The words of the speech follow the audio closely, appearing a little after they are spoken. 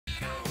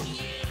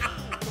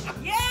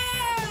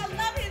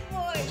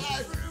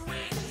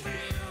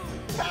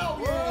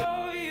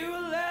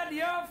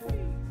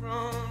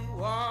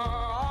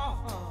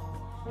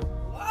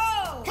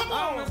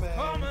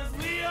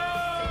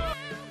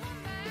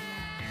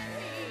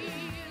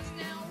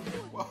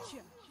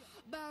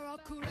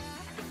No,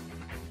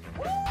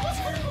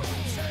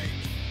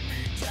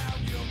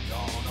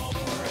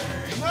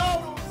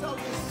 so you're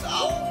so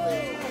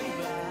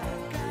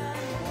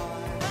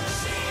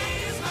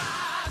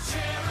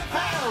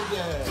hell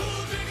yeah.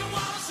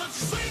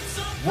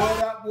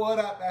 What up, what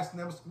up? That's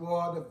Them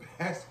Squad, the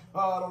best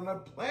squad on the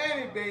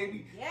planet,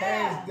 baby. Yeah.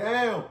 Hands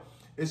down.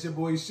 It's your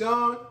boy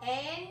Sean.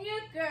 And your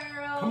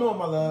girl. Come on,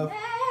 my love.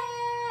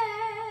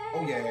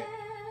 Oh, yeah.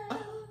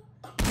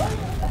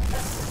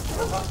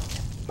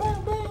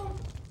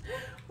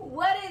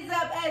 What is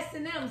up,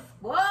 S&M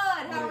Squad?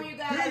 How are you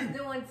guys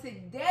doing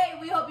today?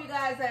 We hope you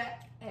guys are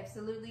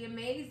absolutely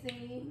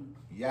amazing.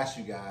 Yes,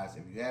 you guys.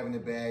 If you're having a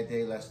bad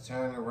day, let's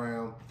turn it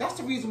around. That's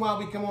the reason why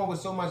we come on with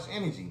so much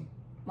energy.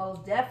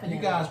 Most definitely.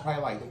 You guys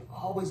probably like, they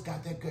always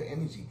got that good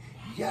energy.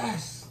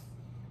 Yes.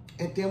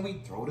 And then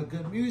we throw the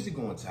good music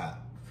on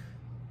top.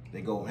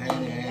 They go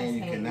hand in hand.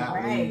 You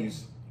cannot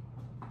lose.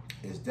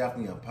 It's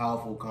definitely a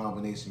powerful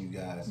combination, you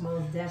guys.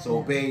 Most definitely.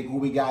 So, babe, who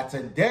we got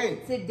today?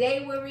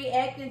 Today we're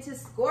reacting to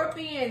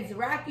Scorpions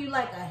Rock You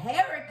Like a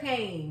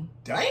Hurricane.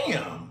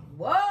 Damn.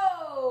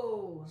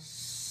 Whoa.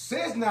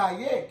 Sis, not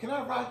yet. Can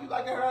I rock you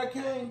like a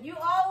hurricane? You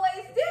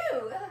always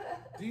do.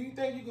 Do you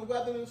think you can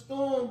weather the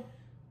storm?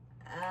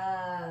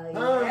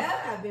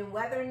 Yeah, I've been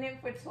weathering it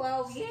for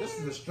 12 years. This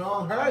is a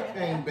strong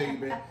hurricane,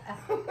 baby.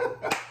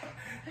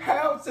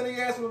 Hell to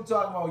the ass what I'm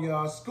talking about,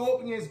 y'all.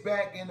 Scorpions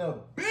back in the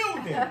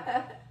building.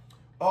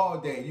 All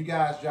day. You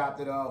guys dropped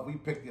it off. We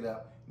picked it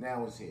up.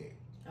 Now it's here.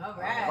 All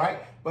right. All right.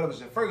 But if it's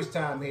your first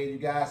time here, you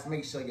guys,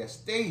 make sure you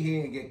stay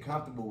here and get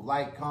comfortable.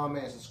 Like,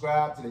 comment, and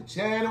subscribe to the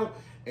channel.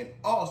 And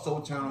also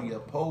turn on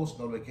your post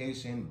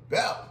notification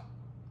bell.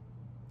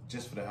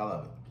 Just for the hell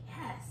of it.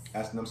 Yes.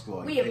 S&M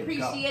Squad. We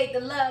appreciate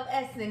the love,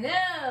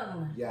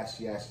 S&M. Yes,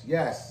 yes,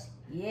 yes.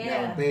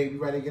 Yeah. Now, babe, you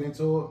ready to get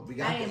into it? We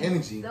got the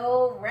energy.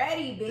 So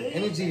ready, baby. The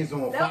energy is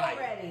on fire. So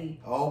ready.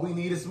 All we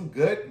need is some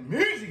good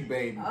music,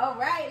 baby. All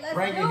right, let's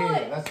Bring do it it.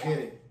 here. Let's get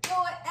it. Do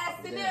it,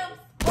 S&M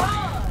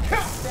Squad.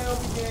 Countdown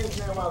begins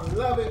now. I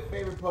love it.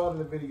 Favorite part of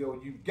the video,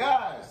 you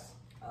guys.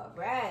 All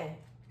right.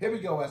 Here we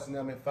go,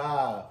 S&M in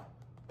 5,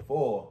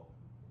 4,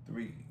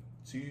 3,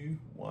 2,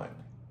 1.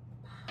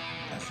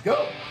 Let's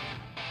go.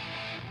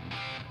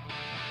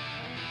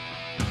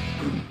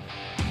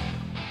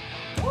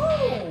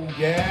 Woo!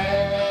 Yeah!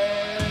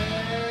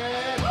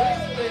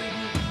 Baby!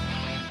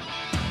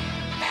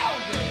 Hell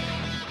yeah!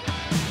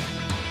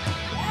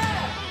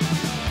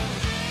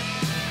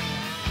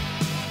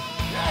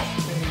 Yes,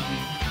 baby!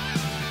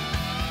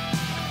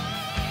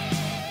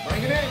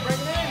 Bring it in, bring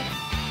it in!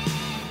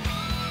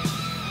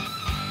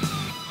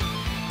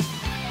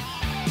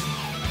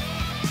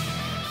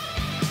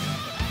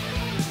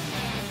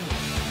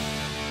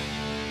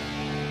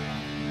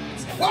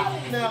 Wow,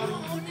 now!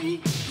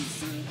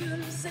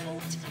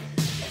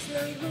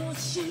 There's no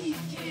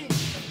shaking,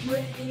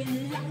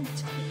 breaking light.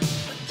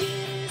 Forget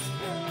his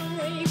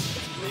brain,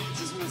 it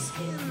reaches my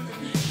skin.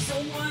 So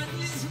what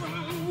is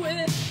wrong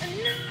with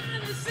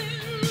another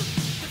sin?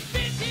 The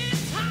bitch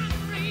is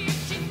hungry,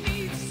 she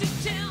needs to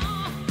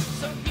tell.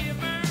 So give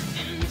her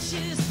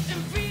inches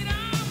and feed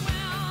her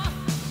well.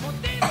 For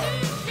days to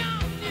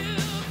come, new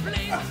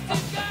place to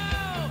go.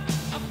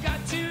 I've got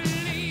to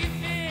leave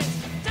this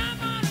time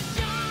on a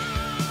job.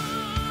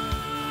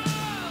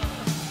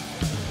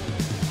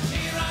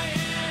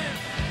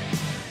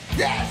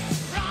 Yes!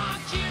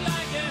 Rock you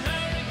like a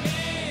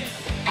hurricane.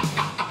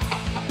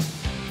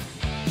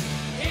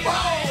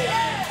 Whoa!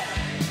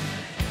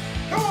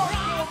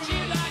 Rock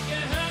you like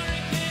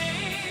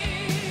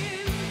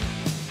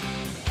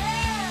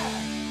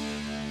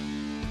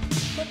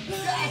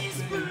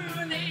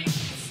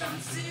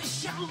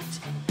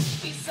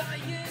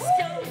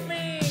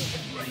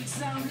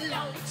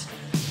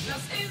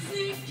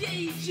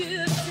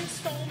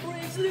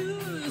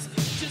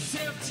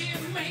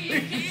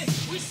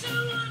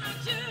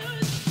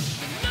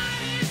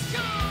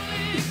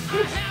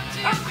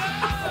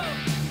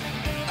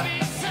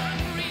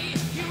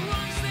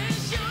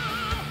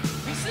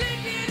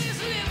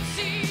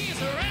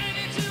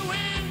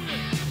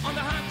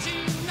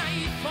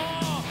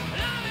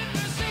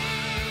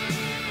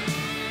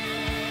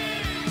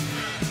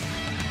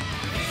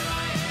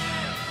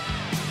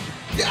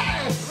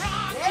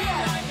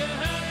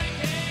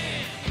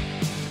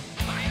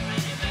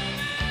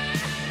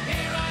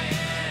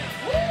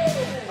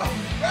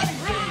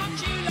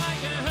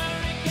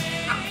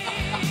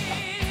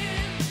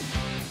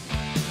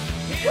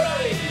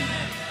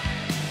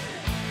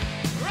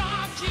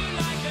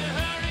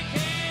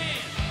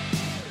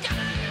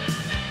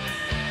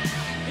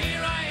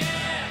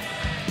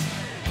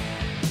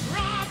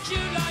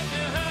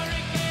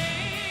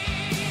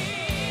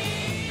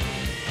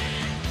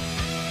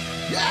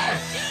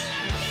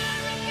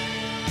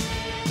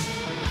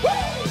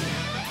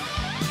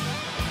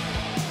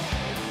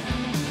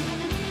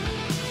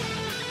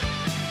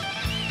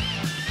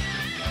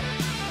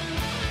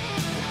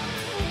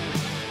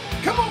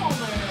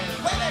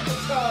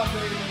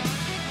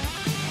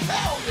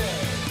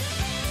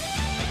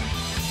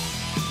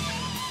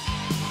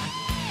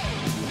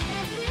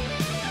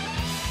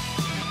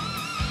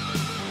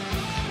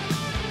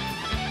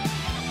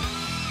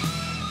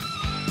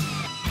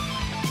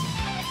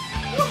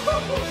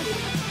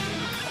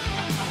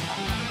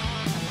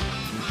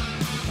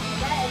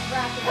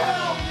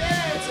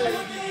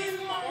Saturday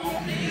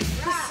morning,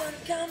 the sun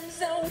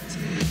comes out.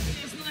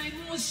 This night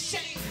was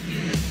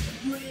shaking,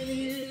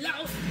 really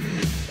loud.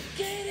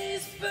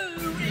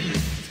 Gettysburg,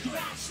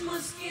 scratch my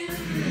skin.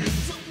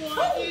 So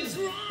what is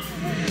wrong?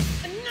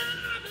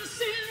 Another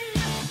sin.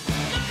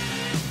 Night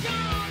is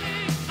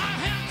calling, I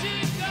have to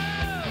go.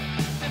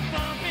 The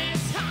Bob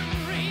is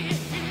hungry,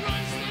 he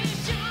runs the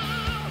show.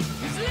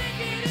 He's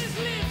licking his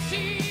lips,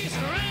 he's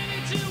ready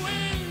to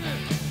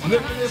win.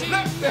 Licking his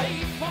lips.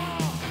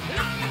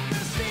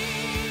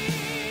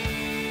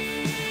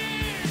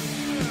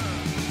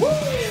 Woo!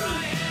 Here I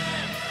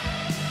am,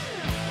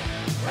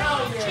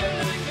 rock you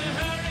like a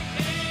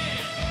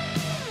hurricane.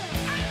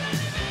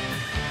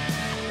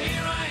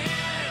 Here I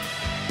am,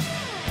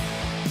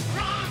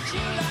 rock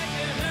you like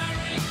a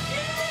hurricane.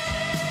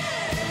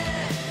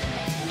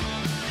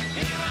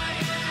 Here I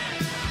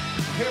am,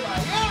 Here I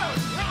am.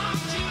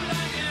 rock you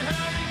like a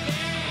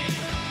hurricane.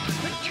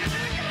 Here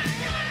I am,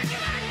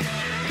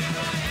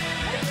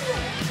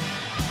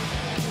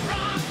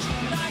 rock you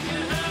like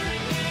a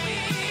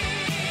hurricane.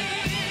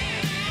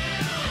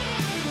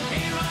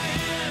 Here I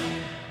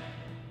am.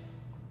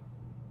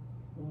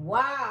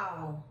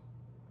 Wow.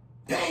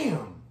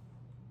 Damn.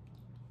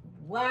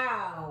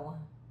 Wow.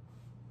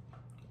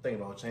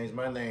 Thinking about changing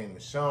my name to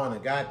Sean, the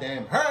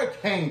goddamn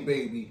Hurricane,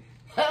 baby.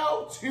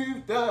 Hell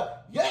to the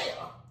yeah.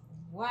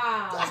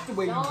 Wow. That's the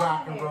way you Sean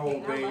rock and roll,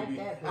 Hurricane. I baby.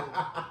 like that, baby.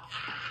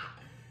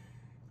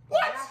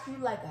 What? Rock you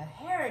like a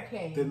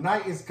hurricane. The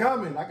night is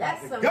coming. I got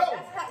That's to some, go.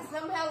 that's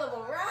some hell of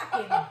a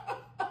rocking.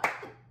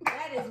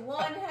 That is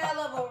one hell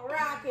of a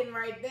rocking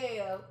right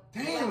there.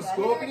 Damn, Like a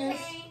Scorpions.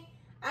 hurricane.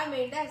 I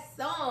mean, that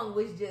song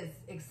was just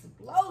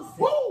explosive.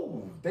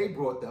 Woo! They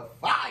brought the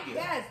fire.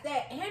 Yes,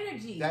 that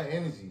energy. That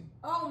energy.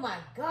 Oh my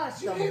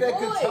gosh, You the hear that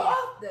voice, guitar?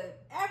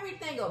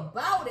 everything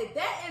about it.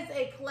 That is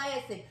a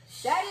classic.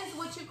 That is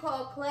what you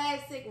call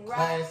classic rock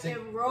Classic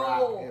and roll.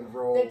 rock and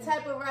roll. The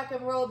type of rock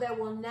and roll that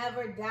will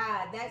never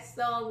die. That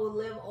song will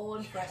live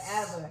on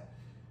forever.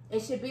 It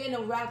should be in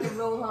the Rock and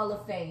Roll Hall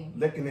of Fame.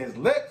 Licking his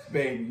lips,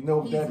 baby. You know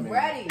what He's that means.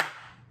 ready.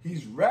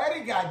 He's ready,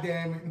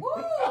 goddammit. Woo!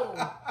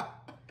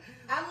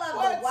 I love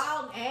What? the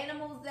wild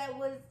animals that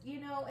was, you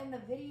know, in the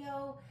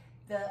video.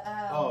 The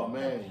Oh, the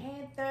man.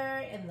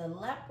 panther and the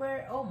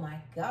leopard. Oh my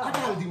god. I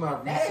gotta do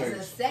my That is a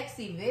research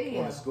sexy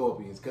video. on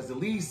Scorpions, because the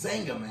lead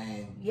singer,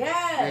 man.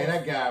 Yes. Man,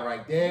 that guy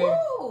right there.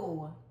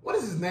 Woo! What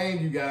is his name,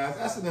 you guys?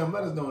 S&M,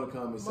 let us know in the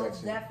comment Most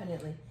section.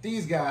 definitely.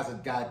 These guys are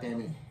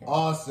goddammit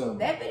awesome.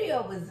 That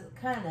video was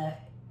kind of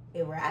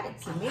erratic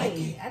to me. like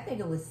it. I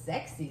think it was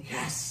sexy.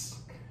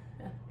 Yes.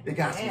 It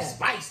got some Yeah.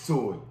 spice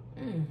to it.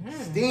 Mm-hmm.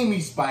 Steamy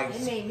It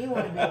spice. made me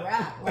want to be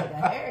rocked like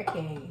a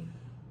hurricane.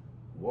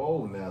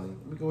 Whoa, Nelly.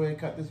 Let me go ahead and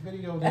cut this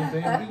video then,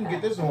 baby. We can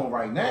get this on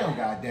right now,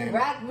 goddammit.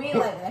 Rock me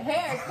like a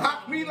hurricane.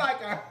 Rock me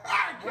like a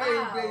hurricane,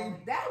 Wow, baby.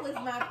 that was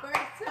my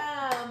first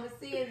time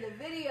seeing the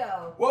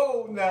video.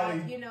 Whoa,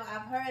 Nelly. You know,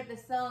 I've heard the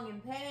song in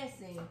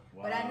passing,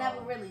 but I Wow.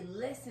 never really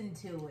listened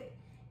to it.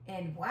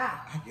 And wow.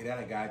 I get out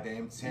a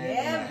goddamn 10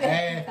 Yeah, and a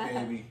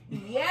half, baby.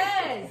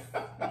 Yes,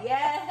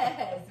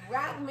 yes.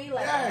 Rock me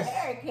like Yes. a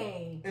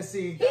hurricane. And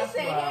see, He that's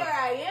said, why "Here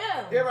I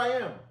am." here I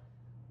am.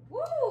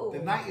 Woo. The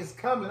night is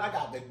coming. I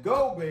got to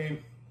go,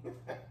 baby.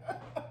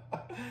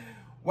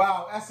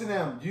 Wow,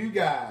 S&M, you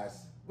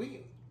guys,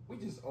 we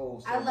just owe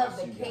so I love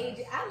much, the you cage.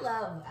 guys.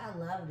 I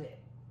loved it.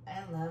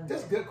 I loved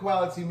This it. good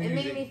quality It music.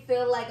 made me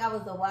feel like I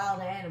was a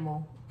wild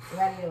animal,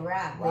 ready to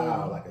rock.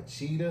 Wow, baby. like a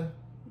cheetah,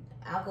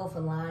 I'll go for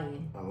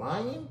lion. a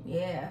lion.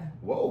 Yeah.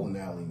 Whoa,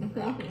 Nelly.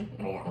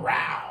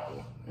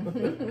 Wow.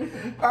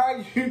 All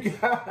right, you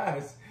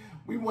guys.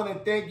 We want to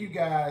thank you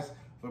guys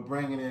for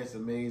bringing this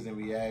amazing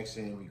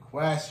reaction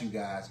request, you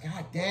guys.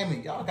 God damn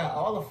it. Y'all got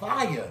all the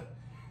fire.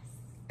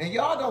 And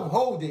y'all don't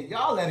hold it.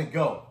 Y'all let it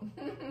go.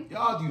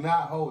 Y'all do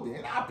not hold it.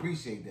 And I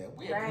appreciate that.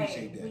 We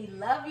appreciate that. We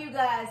love you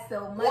guys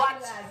so much. What?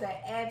 You guys are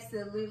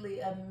absolutely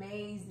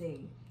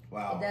amazing.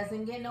 Wow. It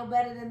doesn't get no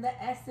better than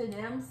the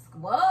S&M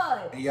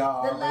squad. And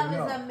y'all The love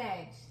already is know.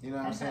 unmatched. You know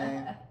what I'm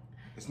saying?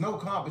 It's no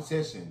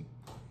competition.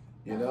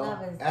 You The know?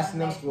 love is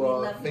S&M unmatched. We squad,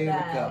 love you favorite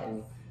guys.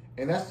 couple.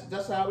 And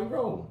that's how we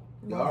roll.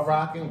 Y'all Most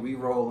rocking, we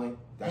rolling.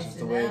 That's just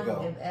the way it S&M,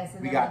 goes. if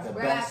S&M We got is the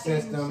best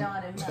rocking, system.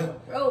 Sean and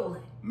Mel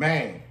rolling.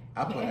 Man,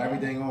 I put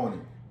everything on it.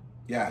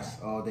 Yes,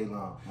 all day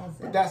long.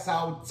 Most But that's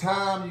our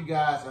time, you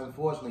guys,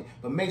 unfortunately.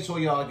 But make sure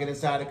y'all get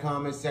inside the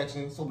comment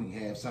section so we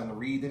can have something to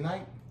read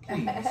tonight.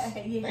 Please. Yeah.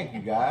 Thank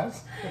you,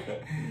 guys.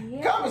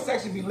 Yeah. Comment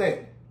section be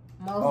lit.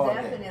 Most all day.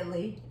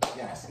 definitely.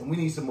 Yes, and we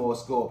need some more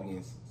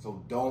Scorpions.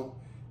 So don't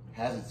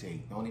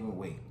hesitate. Don't even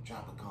wait.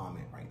 Drop a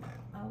comment right now.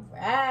 All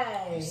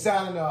right.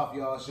 Signing off,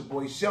 y'all. It's your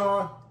boy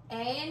Sean.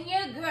 And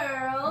your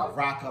girl.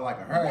 Rock her like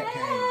a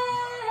hurricane.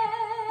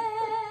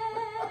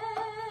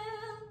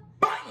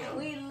 Bam!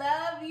 We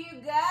love you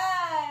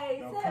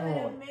guys. Now, Have come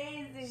an on.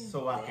 amazing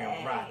So I can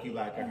day. rock you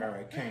like a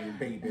hurricane,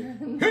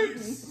 baby.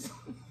 Peace!